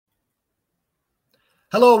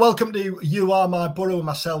Hello, welcome to You Are My Boro,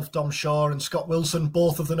 myself, Dom Shaw and Scott Wilson,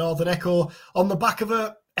 both of the Northern Echo, on the back of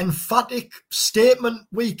a emphatic statement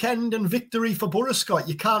weekend and victory for Boro, Scott.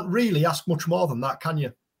 You can't really ask much more than that, can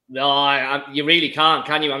you? No, you really can't,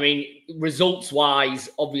 can you? I mean, results-wise,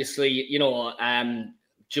 obviously,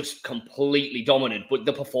 just completely dominant. But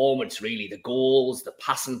the performance, really, the goals, the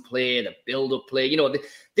pass and play, the build-up play,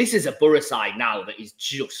 this is a Boro side now that is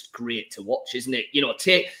just great to watch, isn't it?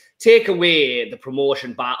 Take away the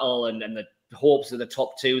promotion battle and the hopes of the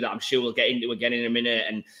top two that I'm sure we'll get into again in a minute,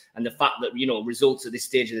 and the fact that results at this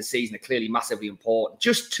stage of the season are clearly massively important.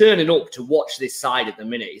 Just turning up to watch this side at the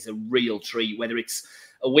minute is a real treat. Whether it's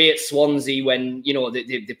away at Swansea when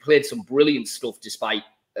they played some brilliant stuff despite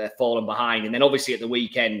falling behind, and then obviously at the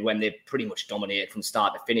weekend when they pretty much dominated from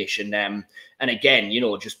start to finish, and again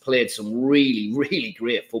just played some really, really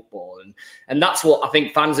great football, and that's what I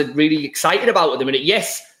think fans are really excited about at the minute.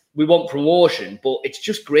 Yes, we want promotion, but it's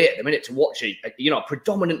just great at the minute to watch a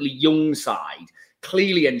predominantly young side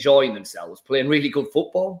clearly enjoying themselves, playing really good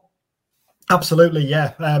football. Absolutely,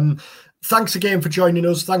 yeah. Thanks again for joining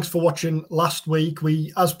us. Thanks for watching last week.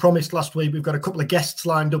 As promised last week, we've got a couple of guests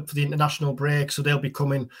lined up for the international break, so they'll be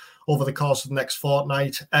coming over the course of the next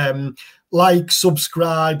fortnight. Like,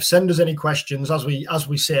 subscribe, send us any questions, as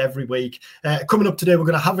we say every week. Coming up today, we're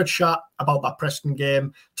going to have a chat about that Preston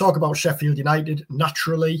game, talk about Sheffield United,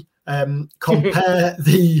 naturally, compare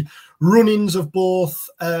the run-ins of both,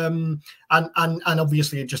 and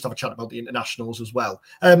obviously just have a chat about the internationals as well.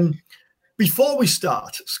 Before we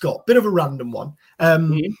start, Scott, bit of a random one.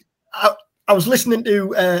 I was listening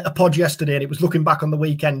to a pod yesterday, and it was looking back on the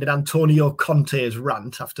weekend and Antonio Conte's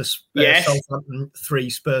rant after Southampton 3,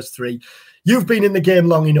 Spurs 3. You've been in the game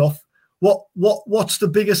long enough. What's the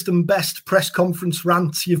biggest and best press conference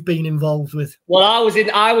rant you've been involved with? Well,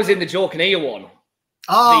 I was in the Joe Kinnear one.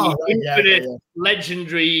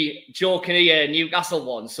 Legendary Joe Kinnear Newcastle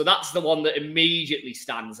one. So that's the one that immediately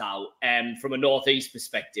stands out from a Northeast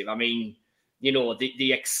perspective. I mean,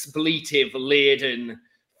 the expletive-laden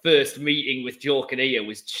first meeting with Joe Kinnear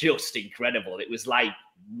was just incredible. It was like,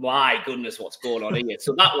 my goodness, what's going on here?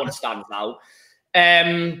 So that one stands out.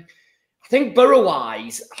 I think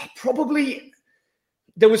Boro-wise, probably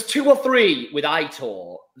there was 2 or 3 with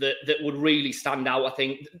Aitor that would really stand out. I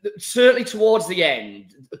think certainly towards the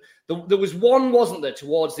end, there was one, wasn't there,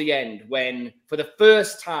 towards the end when, for the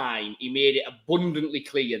first time, he made it abundantly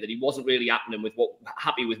clear that he wasn't really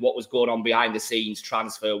happy with what was going on behind the scenes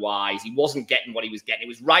transfer wise. He wasn't getting what he was getting. It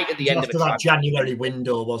was right at the end of that January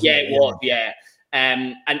window, wasn't it? Yeah, it was. Yeah,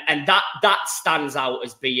 and that stands out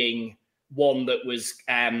as being one that was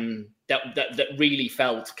that really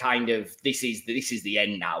felt kind of this is the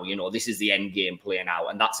end now. This is the end game playing out,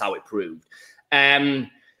 and that's how it proved.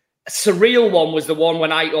 A surreal one was the one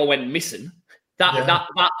when Aitor went missing. That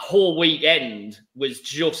whole weekend was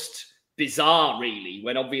just bizarre, really.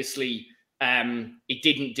 When obviously he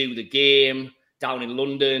didn't do the game down in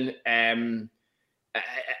London, and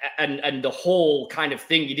the whole kind of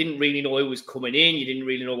thing. You didn't really know who was coming in. You didn't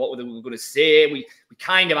really know what they were going to say. We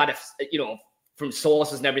kind of had from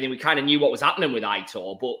sources and everything, we kind of knew what was happening with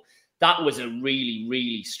Aitor, but that was a really,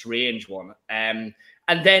 really strange one. And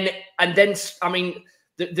then, I mean,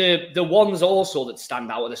 the ones also that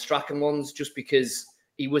stand out are the Strachan ones, just because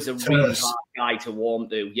he was a really hard guy to warm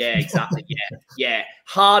to. Yeah, exactly. Yeah.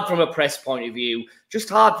 Hard from a press point of view, just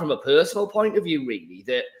hard from a personal point of view, really,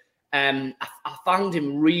 that I found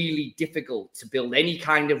him really difficult to build any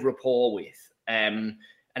kind of rapport with, and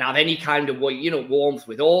have any kind of warmth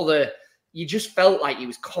with. You just felt like he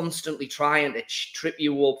was constantly trying to trip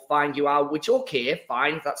you up, find you out, which, okay,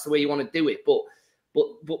 fine, if that's the way you want to do it, but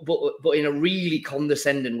in a really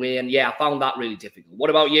condescending way. And yeah, I found that really difficult. What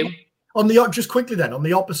about you? Just quickly then, on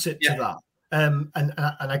the opposite to that, and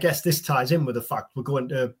I guess this ties in with the fact we're going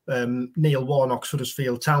to Neil Warnock's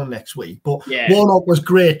Huddersfield Town next week. But Warnock was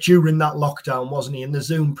great during that lockdown, wasn't he? In the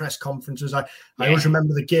Zoom press conferences, I always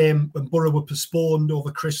remember the game when Boro were postponed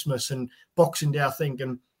over Christmas and Boxing Day, I think,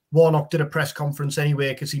 and Warnock did a press conference anyway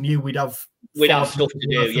because he knew we'd have stuff to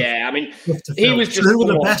do. Yeah, I mean, he was just who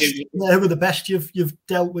were the best you've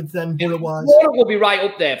dealt with then, Boro-wise? Warnock will be right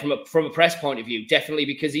up there from a press point of view, definitely,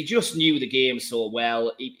 because he just knew the game so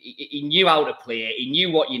well. He knew how to play it. He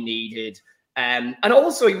knew what you needed, and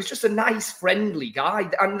also he was just a nice, friendly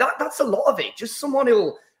guy, and that's a lot of it. Just someone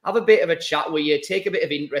who'll have a bit of a chat with you, take a bit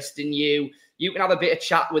of interest in you. You can have a bit of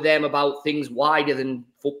chat with them about things wider than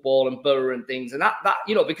football and Boro and things. And that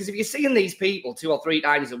because if you're seeing these people 2 or 3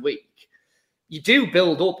 times a week, you do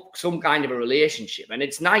build up some kind of a relationship. And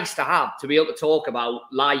it's nice to be able to talk about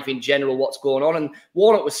life in general, what's going on. And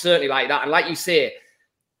Warnock was certainly like that. And like you say,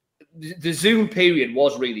 the Zoom period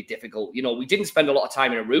was really difficult. You know, we didn't spend a lot of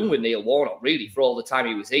time in a room with Neil Warnock, really, for all the time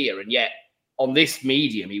he was here. And yet, on this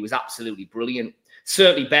medium, he was absolutely brilliant.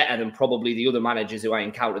 Certainly better than probably the other managers who I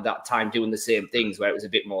encountered that time doing the same things, where it was a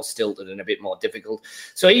bit more stilted and a bit more difficult.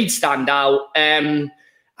 So he'd stand out.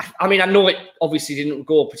 I mean, I know it obviously didn't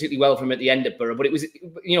go particularly well for him at the end of Boro, but it was,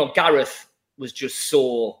 you know, Gareth was just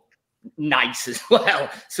so nice as well.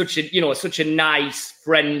 Such a nice,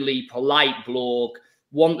 friendly, polite bloke.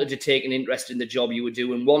 Wanted to take an interest in the job you were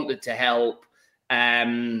doing. Wanted to help.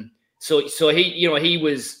 So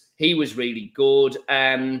he was really good.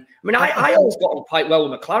 I mean, I always got on quite well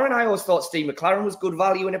with McLaren. I always thought Steve McLaren was good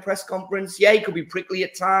value in a press conference. Yeah, he could be prickly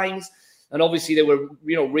at times. And obviously there were,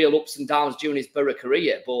 you know, real ups and downs during his Boro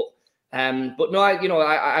career. But no,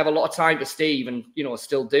 I have a lot of time for Steve, and, you know,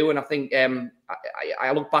 still do. And I think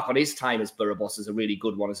I look back on his time as Boro boss as a really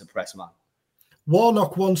good one as a press man.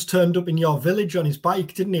 Warnock once turned up in your village on his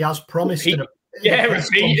bike, didn't he, as promised?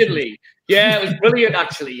 Repeatedly. Yeah, it was brilliant,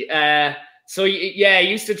 actually. So, he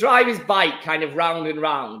used to drive his bike kind of round and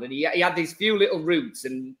round. And he had these few little routes,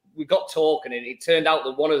 and we got talking, and it turned out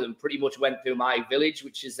that one of them pretty much went through my village,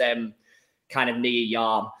 which is kind of near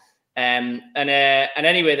Yarm. And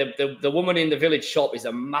anyway, the woman in the village shop is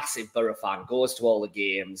a massive Boro fan, goes to all the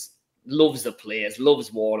games, loves the players,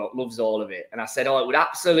 loves Warnock, loves all of it. And I said, it would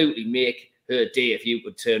absolutely make her day if you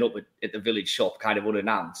could turn up at the village shop kind of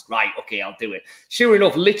unannounced. Right, okay, I'll do it. Sure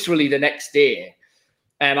enough, literally the next day,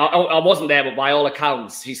 I wasn't there, but by all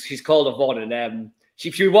accounts, she's called Yvonne, and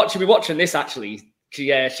she'll be watching this, actually. She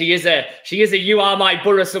is a You Are My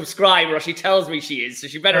Boro subscriber, or she tells me she is, so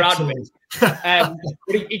she better admit. But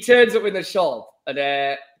he turns up in the shop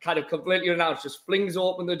and kind of completely unannounced, just flings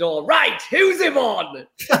open the door. Right, who's Yvonne?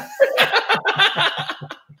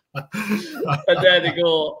 And there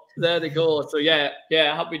they go. So yeah,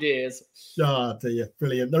 happy days. Oh dear,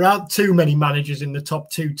 brilliant. There aren't too many managers in the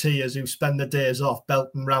top 2 tiers who spend their days off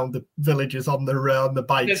belting around the villages on the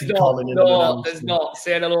bikes. There's not.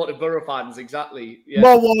 Saying hello to Boro fans, exactly. Yeah.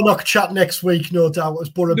 More Warnock chat next week, no doubt, as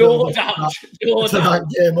Boro build up to that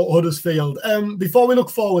game at Huddersfield. Before we look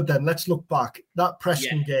forward then, let's look back. That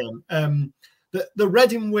Preston game. The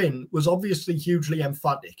Reading win was obviously hugely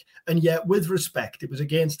emphatic, and yet, with respect, it was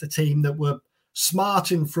against a team that were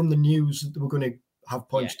smarting from the news that they were going to have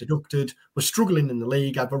points deducted, were struggling in the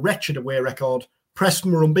league, had a wretched away record.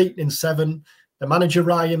 Preston were unbeaten in 7. The manager,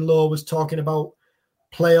 Ryan Lowe, was talking about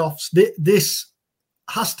playoffs. This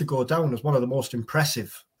has to go down as one of the most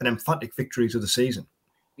impressive and emphatic victories of the season.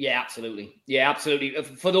 Yeah, absolutely.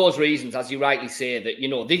 For those reasons, as you rightly say, that, you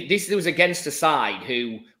know, this was against a side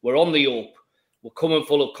who were on the up, were coming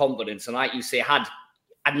full of confidence, and like you say, had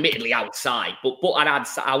admittedly outside, but an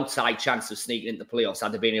outside chance of sneaking into the playoffs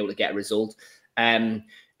had they been able to get a result. And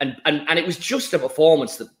it was just a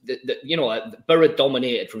performance that you know, Boro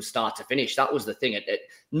dominated from start to finish. That was the thing. At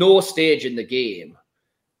no stage in the game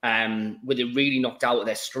were they really knocked out of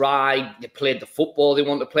their stride. They played the football they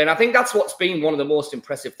wanted to play, and I think that's what's been one of the most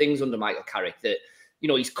impressive things under Michael Carrick. That, you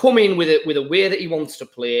know, he's come in with a way that he wants to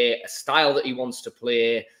play, a style that he wants to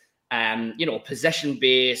play. You know,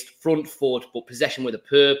 possession-based, front foot, but possession with a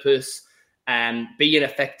purpose, being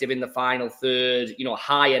effective in the final third, you know,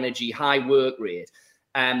 high energy, high work rate.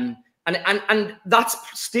 And that's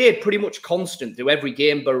stayed pretty much constant through every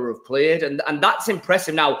game Boro have played. And that's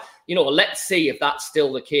impressive. Now, you know, let's see if that's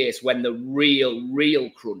still the case when the real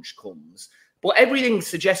crunch comes. But everything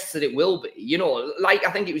suggests that it will be. You know, like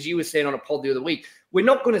I think it was you were saying on a pod the other week, we're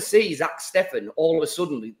not going to see Zach Steffen all of a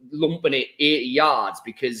sudden lumping it 80 yards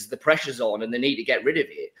because the pressure's on and they need to get rid of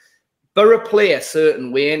it. Boro play a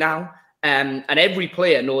certain way now, and every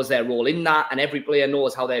player knows their role in that, and every player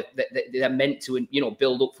knows how they're meant to, you know,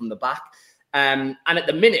 build up from the back. And at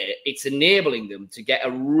the minute, it's enabling them to get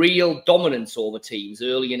a real dominance over teams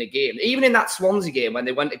early in a game. Even in that Swansea game when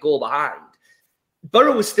they went to go behind,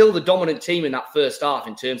 Boro was still the dominant team in that first half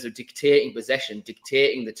in terms of dictating possession,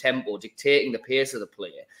 dictating the tempo, dictating the pace of the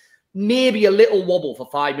play. Maybe a little wobble for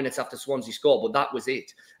 5 minutes after Swansea scored, but that was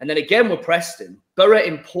it. And then again with Preston, Boro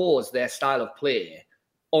imposed their style of play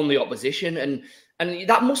on the opposition. And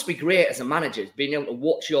that must be great as a manager, being able to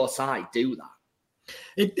watch your side do that.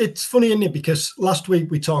 It's funny, isn't it? Because last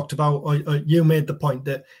week we talked about, you made the point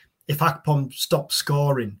that if Akpom stopped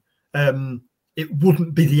scoring, it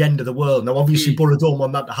wouldn't be the end of the world. Now, obviously, Boro don't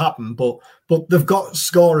want that to happen, but they've got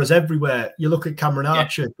scorers everywhere. You look at Cameron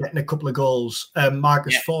Archer getting a couple of goals,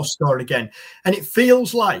 Marcus Forss scoring again. And it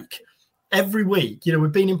feels like every week, you know,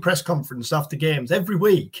 we've been in press conference after games, every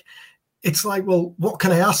week, it's like, well, what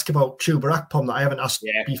can I ask about Chuba Akpom that I haven't asked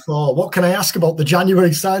before? What can I ask about the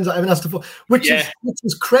January signs that I haven't asked before? Which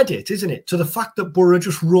is credit, isn't it, to the fact that Boro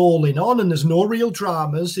just rolling on and there's no real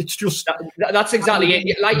dramas. It's just that's exactly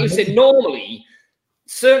it. Like you said, normally,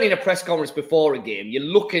 certainly in a press conference before a game, you're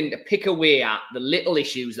looking to pick away at the little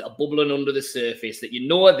issues that are bubbling under the surface that you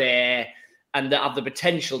know are there and that have the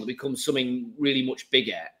potential to become something really much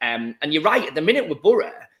bigger. And you're right, at the minute with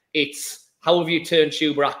Boro, it's how have you turned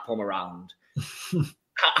Chuba Akpom around?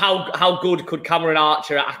 How good could Cameron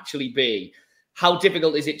Archer actually be? How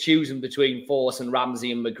difficult is it choosing between Force and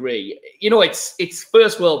Ramsey and McGree? You know, it's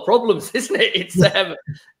first world problems, isn't it?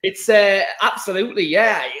 It's absolutely,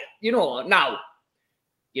 yeah. You know, now,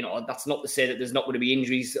 you know, that's not to say that there's not going to be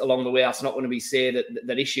injuries along the way. That's not going to be say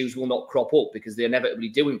that issues will not crop up because they inevitably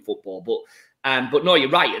do in football. But no, you're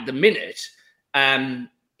right. At the minute,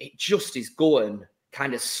 it just is going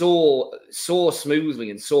kind of so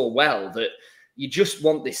smoothly and so well that you just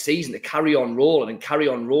want this season to carry on rolling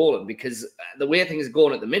because the way things are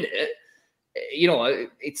going at the minute, you know,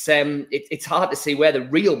 it's hard to see where the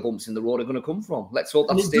real bumps in the road are going to come from. Let's hope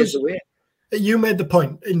that stays the way. You made the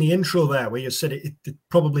point in the intro there where you said it's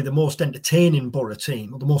probably the most entertaining Boro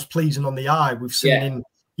team or the most pleasing on the eye we've seen in,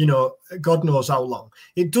 you know, God knows how long.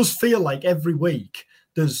 It does feel like every week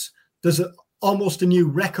there's almost a new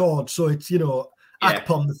record. So it's, you know,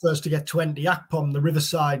 Akpom, the first to get 20. Akpom, the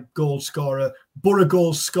Riverside goal scorer. Boro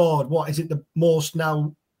goals scored. What is it? The most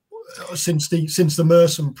now since the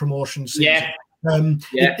Merson promotion season.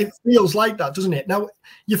 It feels like that, doesn't it? Now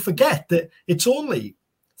you forget that it's only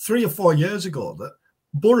 3 or 4 years ago that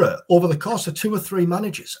Boro, over the course of 2 or 3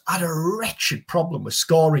 managers, had a wretched problem with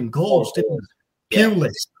scoring goals, didn't they?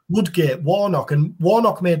 Pulis, Woodgate, Warnock, and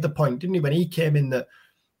Warnock made the point, didn't he, when he came in that.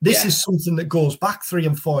 This is something that goes back 3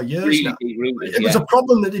 and 4 years now. It was a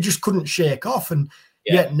problem that they just couldn't shake off. And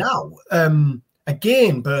yet now,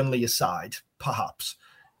 again, Burnley aside, perhaps,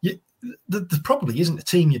 there probably isn't a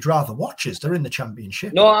team you'd rather watch as they're in the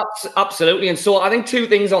Championship. No, absolutely. And so I think 2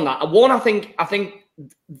 things on that. One, I think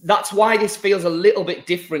that's why this feels a little bit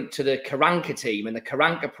different to the Karanka team and the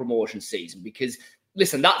Karanka promotion season because,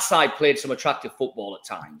 listen, that side played some attractive football at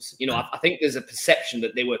times. You know, I think there's a perception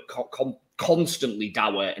that they were constantly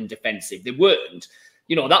dour and defensive. They weren't.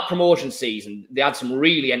 You know, that promotion season, they had some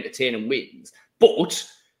really entertaining wins. But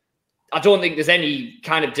I don't think there's any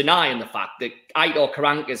kind of denying the fact that Aitor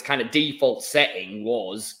Karanka's kind of default setting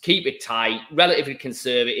was keep it tight, relatively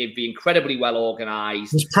conservative, be incredibly well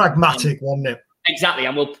organised. It was pragmatic, wasn't it? Exactly.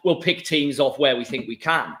 And we'll pick teams off where we think we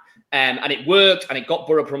can. And it worked, and it got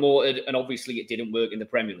Boro promoted, and obviously it didn't work in the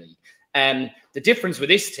Premier League. The difference with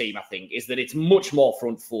this team, I think, is that it's much more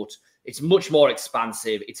front foot. It's much more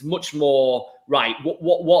expansive. It's much more, right,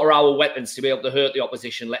 what are our weapons to be able to hurt the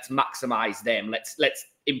opposition? Let's maximise them. Let's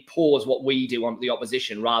impose what we do on the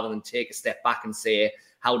opposition rather than take a step back and say,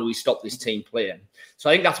 how do we stop this team playing? So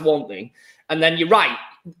I think that's one thing. And then you're right.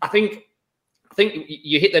 I think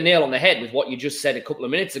you hit the nail on the head with what you just said a couple of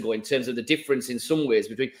minutes ago in terms of the difference in some ways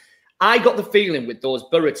between... I got the feeling with those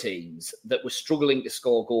Boro teams that were struggling to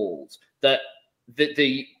score goals that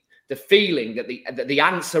the feeling that the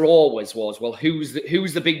answer always was, well, who's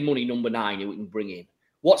the big money number 9 who we can bring in?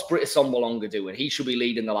 What's Britisson Malonga doing? He should be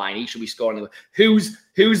leading the line. He should be scoring. Who's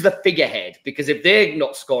the figurehead? Because if they're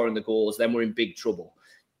not scoring the goals, then we're in big trouble.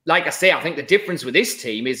 Like I say, I think the difference with this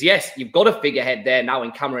team is, yes, you've got a figurehead there now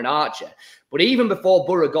in Cameron Archer. But even before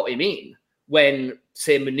Boro got him in, when,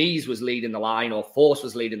 say, Muniz was leading the line or Force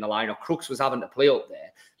was leading the line or Crooks was having to play up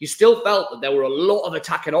there, you still felt that there were a lot of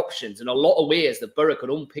attacking options and a lot of ways that Boro could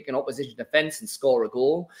unpick an opposition defence and score a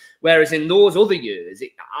goal. Whereas in those other years,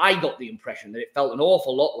 I got the impression that it felt an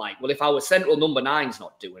awful lot like, well, if our central number 9's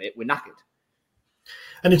not doing it, we're knackered.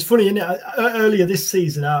 And it's funny, isn't it? Earlier this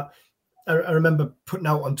season, I remember putting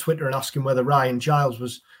out on Twitter and asking whether Ryan Giles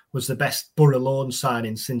was the best Boro loan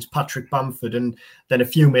signing since Patrick Bamford, and then a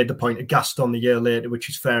few made the point of Gaston the year later, which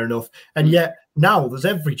is fair enough. And yet now there's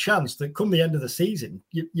every chance that come the end of the season,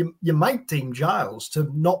 you might deem Giles to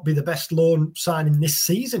not be the best loan signing this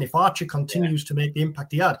season if Archer continues to make the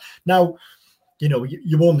impact he had. Now, you know,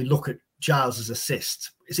 you only look at Giles'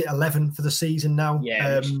 assist. Is it 11 for the season now?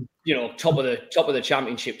 Yeah, you know, top of the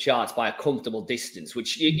championship charts by a comfortable distance.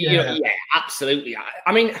 Which you know, absolutely.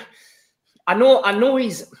 I mean, I know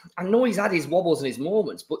he's had his wobbles and his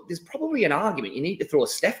moments, but there's probably an argument you need to throw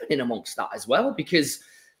Stefan in amongst that as well, because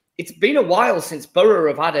it's been a while since Boro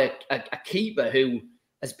have had a keeper who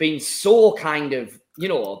has been so kind of, you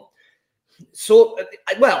know, so,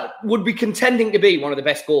 well, would be contending to be one of the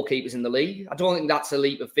best goalkeepers in the league. I don't think that's a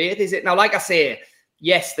leap of faith, is it? Now, like I say,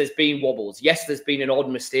 yes, there's been wobbles. Yes, there's been an odd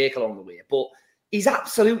mistake along the way. But he's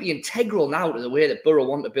absolutely integral now to the way that Boro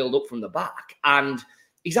want to build up from the back. And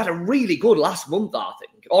he's had a really good last month, I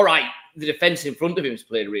think. All right, the defence in front of him has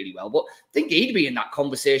played really well, but I think he'd be in that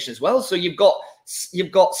conversation as well. So you've got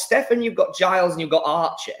Stefan, you've got Giles, and you've got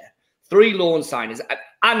Archer, 3 loan signings,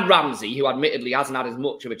 and Ramsey, who admittedly hasn't had as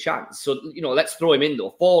much of a chance. So, let's throw him in,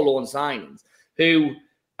 though. 4 loan signings who,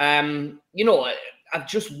 have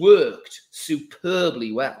just worked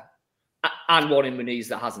superbly well. And one in Muniz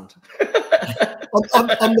that hasn't.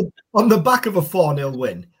 on the back of a 4-0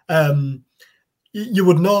 win, you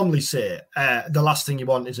would normally say the last thing you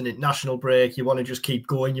want is an international break. You want to just keep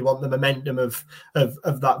going. You want the momentum of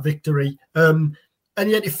that victory. And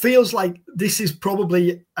yet it feels like this is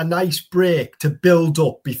probably a nice break to build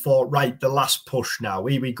up before, right, the last push now.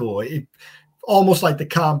 Here we go. Almost like the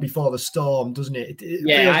calm before the storm, doesn't it?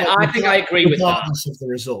 I think I agree with that. Regardless of the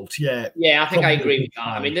result, yeah. Yeah, I think I agree with that.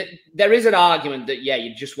 I mean, there is an argument that,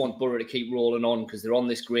 you just want Boro to keep rolling on because they're on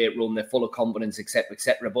this great run, they're full of confidence, etc.,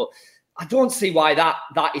 etc. But I don't see why that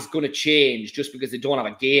is going to change just because they don't have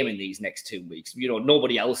a game in these next 2 weeks.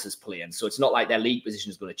 Nobody else is playing, so it's not like their league position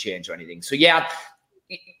is going to change or anything. So,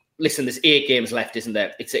 listen, there's 8 games left, isn't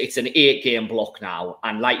there? It's an 8-game block now.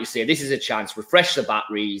 And like you say, this is a chance, refresh the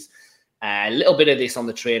batteries, a little bit of this on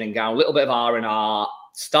the training ground, a little bit of R&R,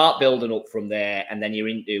 start building up from there, and then you're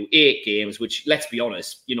into 8 games, which, let's be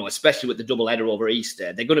honest, especially with the double header over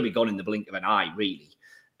Easter, they're going to be gone in the blink of an eye, really.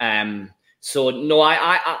 So, no,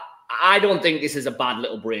 I don't think this is a bad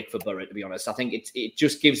little break for Boro, to be honest. I think it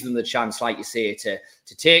just gives them the chance, like you say, to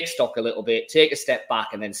take stock a little bit, take a step back,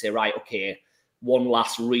 and then say, right, okay, one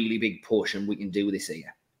last really big push, and we can do this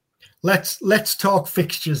here. Let's talk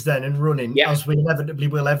fixtures then and running, as we inevitably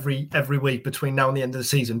will every week between now and the end of the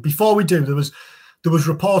season. Before we do, there was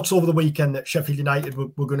reports over the weekend that Sheffield United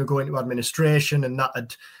were going to go into administration, and that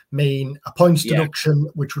would mean a points deduction,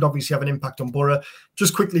 which would obviously have an impact on Boro.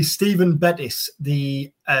 Just quickly, Stephen Bettis,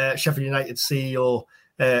 the Sheffield United CEO,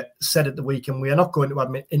 said at the weekend, we are not going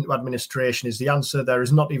into administration is the answer. There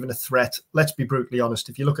is not even a threat. Let's be brutally honest.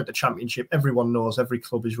 If you look at the Championship, everyone knows every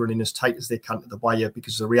club is running as tight as they can to the wire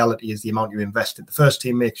because the reality is the amount you invested. The first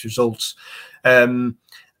team makes results. And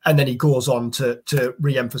then he goes on to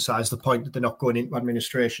re-emphasise the point that they're not going into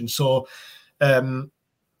administration. So a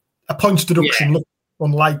points deduction looks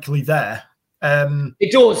unlikely there.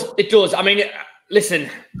 It does. I mean, listen,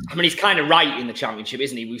 he's kind of right in the Championship,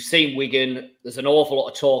 isn't he? We've seen Wigan. There's an awful lot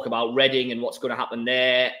of talk about Reading and what's going to happen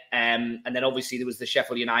there. And then obviously there was the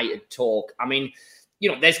Sheffield United talk. I mean,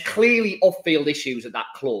 there's clearly off-field issues at that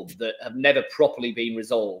club that have never properly been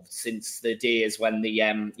resolved since the days when the,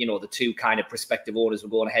 the 2 kind of prospective owners were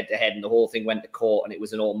going head-to-head and the whole thing went to court and it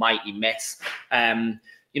was an almighty mess.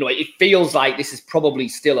 It feels like this is probably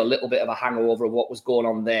still a little bit of a hangover of what was going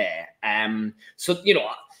on there.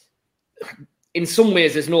 In some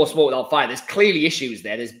ways, there's no smoke without fire. There's clearly issues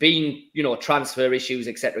there. There's been, transfer issues,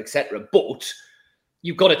 etc., etc. But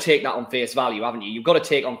you've got to take that on face value, haven't you? You've got to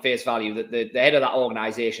take on face value that the head of that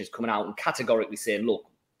organisation is coming out and categorically saying, look,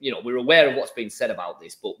 we're aware of what's been said about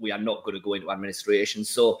this, but we are not going to go into administration.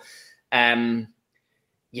 So,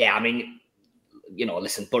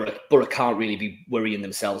 listen, Boro can't really be worrying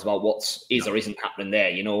themselves about what is or isn't happening there.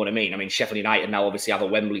 You know what I mean? I mean, Sheffield United now obviously have a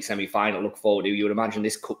Wembley semi-final to look forward to. You would imagine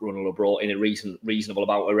this cup run will have brought in a reasonable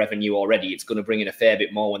amount of revenue already. It's going to bring in a fair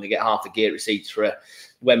bit more when they get half the gate receipts for a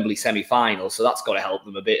Wembley semi-final. So that's got to help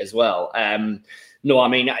them a bit as well. I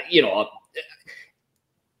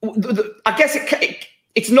guess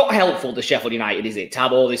it's not helpful to Sheffield United, is it, to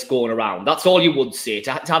have all this going around? That's all you would say.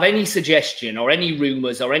 To have any suggestion or any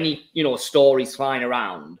rumours or any stories flying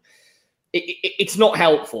around, it's not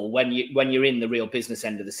helpful when you're in the real business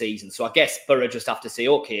end of the season. So I guess Boro just have to say,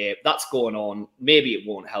 okay, that's going on. Maybe it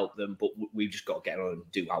won't help them, but we've just got to get on and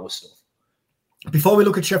do our stuff. Before we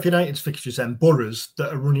look at Sheffield United's fixtures and Boro's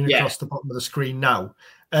that are running across the bottom of the screen now,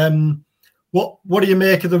 what do you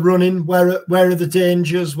make of the running? Where are the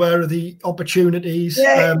dangers? Where are the opportunities?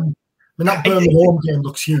 That Birmingham home game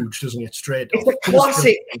looks huge, doesn't it?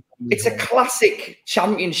 It's a classic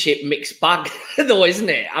Championship mixed bag, though, isn't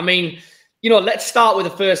it? I mean, let's start with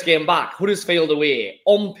the first game back. Huddersfield away.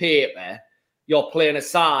 On paper, you're playing a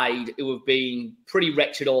side who have been pretty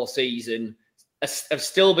wretched all season, have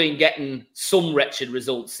still been getting some wretched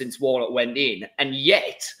results since Warnock went in, and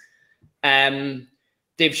yet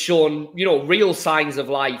they've shown, real signs of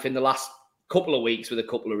life in the last couple of weeks with a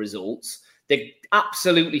couple of results. They're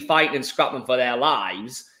absolutely fighting and scrapping for their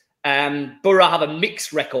lives. Boro have a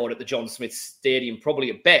mixed record at the John Smith Stadium, probably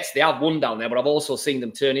at best. They have won down there, but I've also seen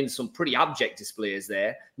them turn in some pretty abject displays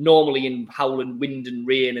there, normally in howling wind and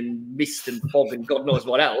rain and mist and fog and God knows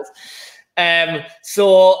what else.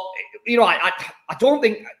 So, I don't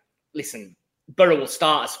think, listen, Boro will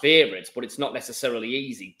start as favourites, but it's not necessarily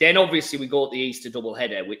easy. Then obviously we go to the Easter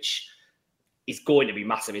doubleheader, which is going to be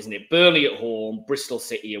massive, isn't it? Burnley at home, Bristol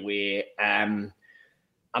City away.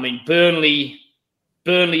 Burnley,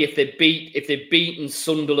 if they've beaten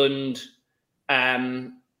Sunderland, I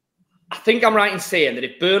think I'm right in saying that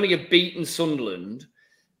if Burnley have beaten Sunderland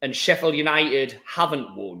and Sheffield United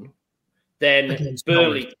haven't won, then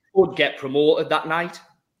Burnley could get promoted that night.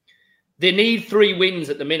 They need 3 wins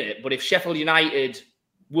at the minute, but if Sheffield United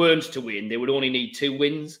weren't to win, they would only need 2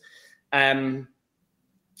 wins.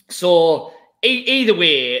 So either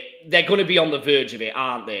way, they're going to be on the verge of it,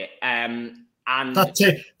 aren't they? And that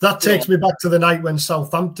takes me back to the night when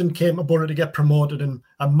Southampton came to Boro to get promoted, and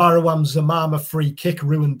Marouane Zamama free kick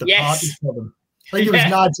ruined the party for them. I think it was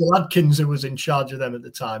Nigel Adkins who was in charge of them at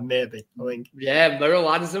the time, maybe. I think. Yeah,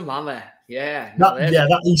 Marouane Zamama. Yeah.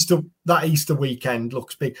 That Easter weekend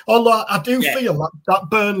looks big. Although I do feel that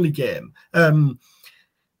Burnley game,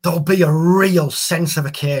 there'll be a real sense of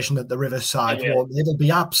occasion at the Riverside. It'll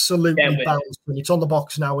be absolutely bounced when it's on the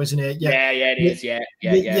box now, isn't it? It is. Yeah.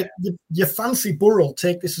 You fancy Boro,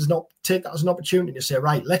 take that as an opportunity to say,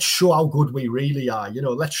 right, let's show how good we really are.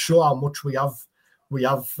 Let's show how much we have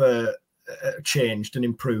changed and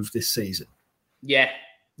improved this season. Yeah.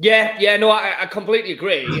 No, I completely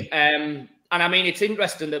agree. And I mean, it's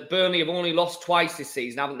interesting that Burnley have only lost twice this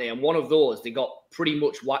season, haven't they? And one of those, they got pretty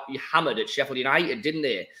much hammered at Sheffield United, didn't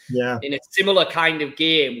they? Yeah. In a similar kind of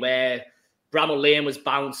game where Bramall Lane was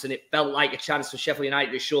bouncing, it felt like a chance for Sheffield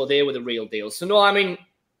United to show they were the real deal. So no, I mean,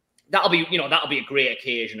 that'll be a great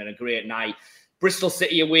occasion and a great night. Bristol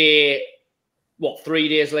City away, 2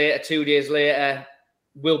 days later,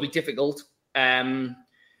 will be difficult. And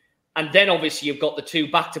then obviously you've got the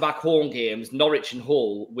 2 back-to-back home games, Norwich and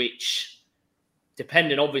Hull, which,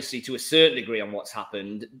 depending obviously to a certain degree on what's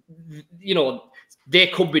happened, they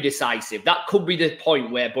could be decisive. That could be the point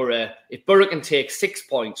where if Boro can take 6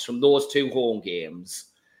 points from those 2 home games,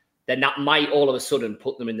 then that might all of a sudden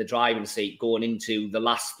put them in the driving seat going into the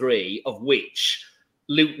last 3, of which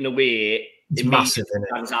Luton away massive,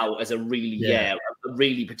 stands out as a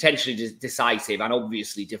really potentially decisive and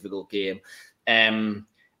obviously difficult game.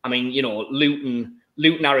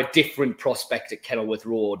 Luton are a different prospect at Kenilworth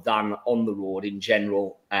Road than on the road in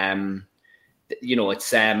general.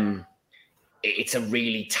 It's a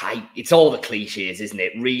really tight, it's all the cliches, isn't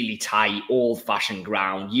it? Really tight, old-fashioned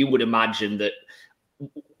ground. You would imagine that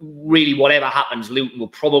really whatever happens, Luton will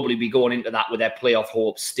probably be going into that with their playoff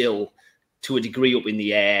hopes still to a degree up in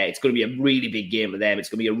the air. It's going to be a really big game for them. It's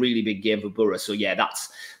going to be a really big game for Boro. So yeah, that's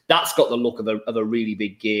got the look of a really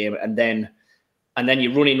big game. And then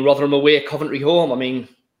you're running Rotherham away, Coventry home. I mean,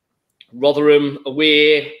 Rotherham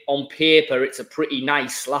away, on paper, it's a pretty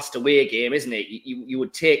nice last away game, isn't it? You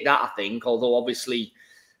would take that, I think, although obviously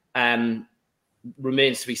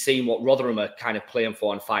remains to be seen what Rotherham are kind of playing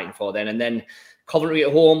for and fighting for then. And then Coventry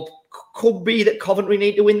at home, could be that Coventry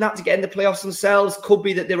need to win that to get in the playoffs themselves. Could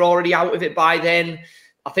be that they're already out of it by then.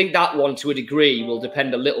 I think that one, to a degree, will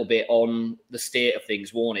depend a little bit on the state of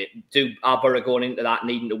things, won't it? Are Boro going into that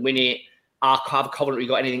needing to win it? Have Coventry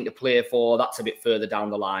got anything to play for? That's a bit further down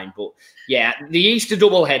the line. But yeah, the Easter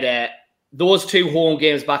doubleheader, those 2 home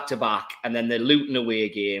games back to back, and then the Luton away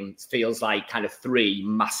game feels like kind of 3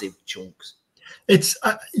 massive chunks. It's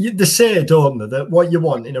they say, don't they, that what you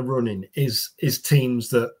want in a run-in is teams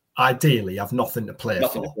that ideally have nothing to play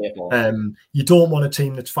for. You don't want a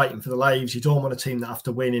team that's fighting for the lives. You don't want a team that have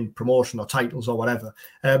to win in promotion or titles or whatever.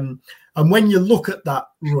 And when you look at that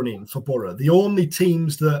run-in for Boro, the only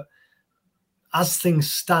teams that, as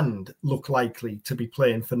things stand, look likely to be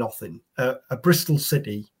playing for nothing are Bristol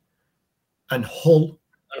City and Hull.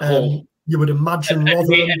 You would imagine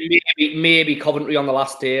Rotherham. And maybe Coventry on the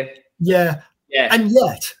last day. Yeah.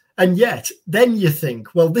 And yet, then you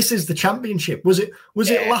think, well, this is the Championship. Was it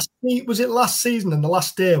last season and the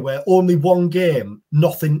last day where only one game,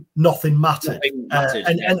 nothing mattered,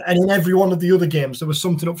 and in every one of the other games there was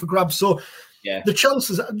something up for grabs. So the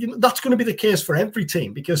chances, that's going to be the case for every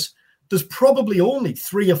team, because there's probably only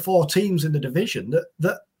 3 or 4 teams in the division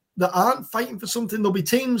that aren't fighting for something. There'll be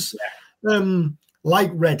teams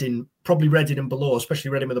like Reading, probably Reading and below,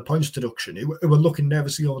 especially Reading with a points deduction, who were looking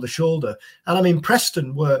nervously over the shoulder. And I mean,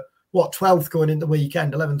 Preston were, 12th going into the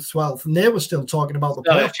weekend, 11th, 12th, and they were still talking about the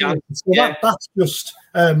playoff. So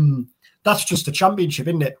that's just a Championship,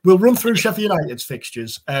 isn't it? We'll run through Sheffield United's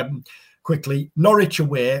fixtures quickly. Norwich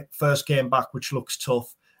away, first game back, which looks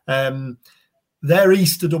tough. Their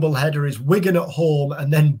Easter doubleheader is Wigan at home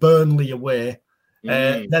and then Burnley away.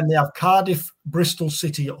 Then they have Cardiff, Bristol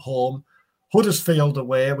City at home, Huddersfield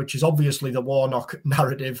away, which is obviously the Warnock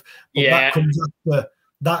narrative. But that comes after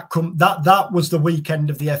that was the weekend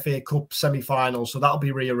of the FA Cup semi-final, so that'll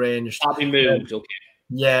be rearranged. That'll be moved. Okay.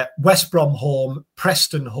 Yeah, West Brom home,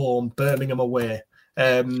 Preston home, Birmingham away.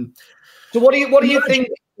 So what do you think?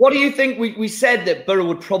 What do you think? We said that Boro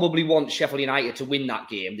would probably want Sheffield United to win that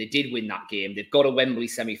game. They did win that game. They've got a Wembley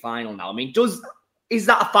semi-final now. I mean, is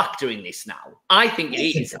that a factor in this now? I think it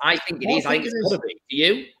is. I think it is. I think it's got to be. Do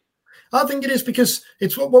you? I think it is, because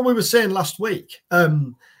it's what we were saying last week.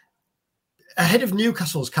 Ahead of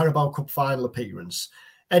Newcastle's Carabao Cup final appearance,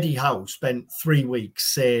 Eddie Howe spent 3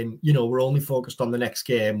 weeks saying, we're only focused on the next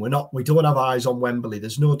game. We don't have eyes on Wembley.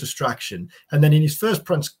 There's no distraction. And then in his first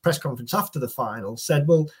press conference after the final said,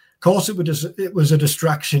 well, of course it was a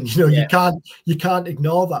distraction. You can't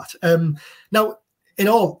ignore that. Now, in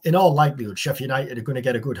all likelihood, Sheffield United are going to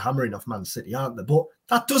get a good hammering off Man City, aren't they? But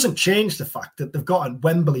that doesn't change the fact that they've got a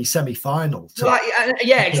Wembley semi-final.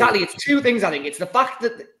 Yeah, exactly. It's two things, I think. It's the fact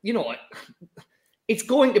that, it's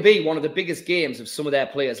going to be one of the biggest games of some of their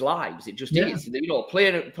players' lives. It just is.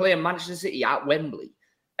 Playing Manchester City at Wembley.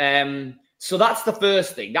 So that's the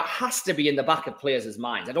first thing. That has to be in the back of players'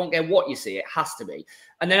 minds. I don't care what you say. It has to be.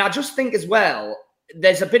 And then I just think as well,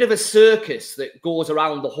 there's a bit of a circus that goes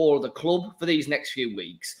around the whole of the club for these next few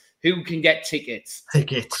weeks. Who can get tickets?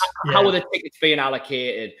 How are the tickets being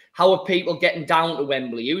allocated? How are people getting down to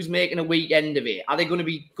Wembley? Who's making a weekend of it? Are they going to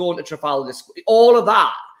be going to Trafalgar Square? All of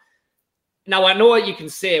that. Now, I know you can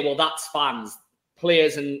say, well, that's fans.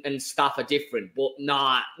 Players and staff are different. But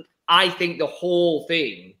nah, I think the whole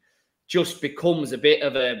thing just becomes a bit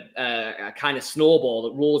of a kind of snowball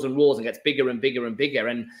that rolls and rolls and gets bigger and bigger and bigger.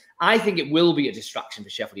 And I think it will be a distraction for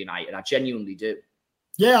Sheffield United. I genuinely do.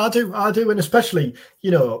 Yeah, I do. And especially,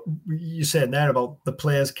 you're saying there about the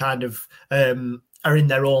players kind of are in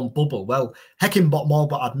their own bubble. Well,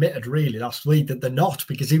 Heckingbottom admitted really last week that they're not,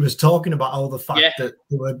 because he was talking about all the fact that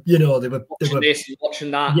they were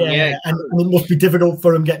watching that. And it must be difficult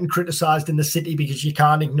for them getting criticised in the city, because you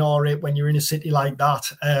can't ignore it when you're in a city like that.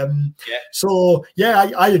 So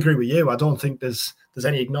I agree with you. I don't think there's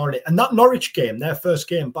any ignoring it. And that Norwich game, their first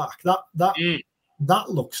game back, that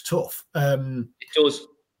looks tough. It does.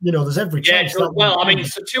 There's every chance. So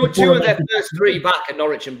two of their first three back are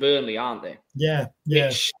Norwich and Burnley, aren't they? Yeah.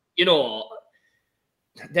 Which,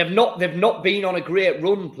 they've not been on a great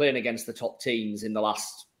run playing against the top teams in the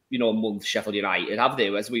last, month, Sheffield United, have they?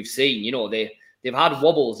 As we've seen, they've had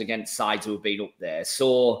wobbles against sides who have been up there.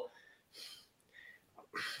 So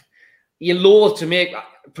you're loath to make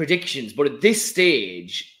predictions, but at this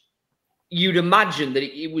stage, you'd imagine that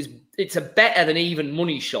it's a better than even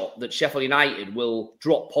money shot that Sheffield United will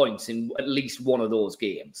drop points in at least one of those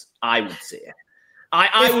games, I would say.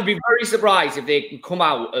 I would be very surprised if they can come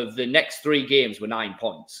out of the next 3 games with 9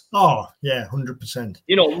 points. Oh, yeah, 100%.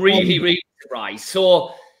 Really surprised.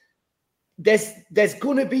 So there's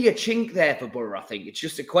going to be a chink there for Boro, I think. It's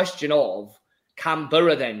just a question of, can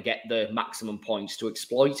Boro then get the maximum points to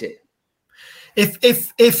exploit it?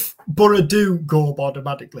 If Boro do go up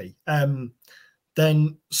automatically,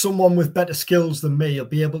 then someone with better skills than me will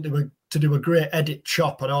be able to do a great edit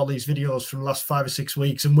chop on all these videos from the last 5 or 6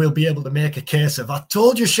 weeks, and we'll be able to make a case of, I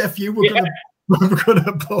told you, Chef, you were going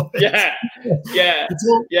to pull it. Yeah.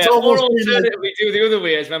 Or alternatively, do the other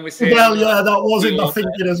way, as when we say. Well, that was in my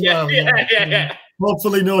thinking as well. Yeah.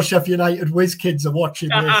 Hopefully, no Sheffield United whiz kids are watching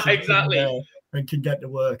this. Exactly. And can get to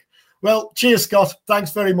work. Well, cheers, Scott.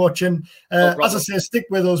 Thanks very much. And as I say, stick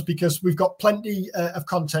with us, because we've got plenty of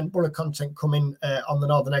content, Boro content coming on the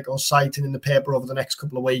Northern Echo site and in the paper over the next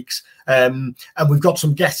couple of weeks. And we've got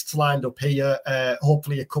some guests lined up here,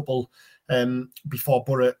 hopefully a couple before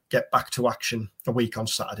Boro get back to action a week on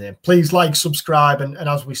Saturday. Please like, subscribe, and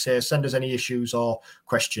as we say, send us any issues or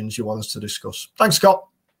questions you want us to discuss. Thanks, Scott.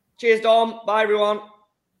 Cheers, Dom. Bye, everyone.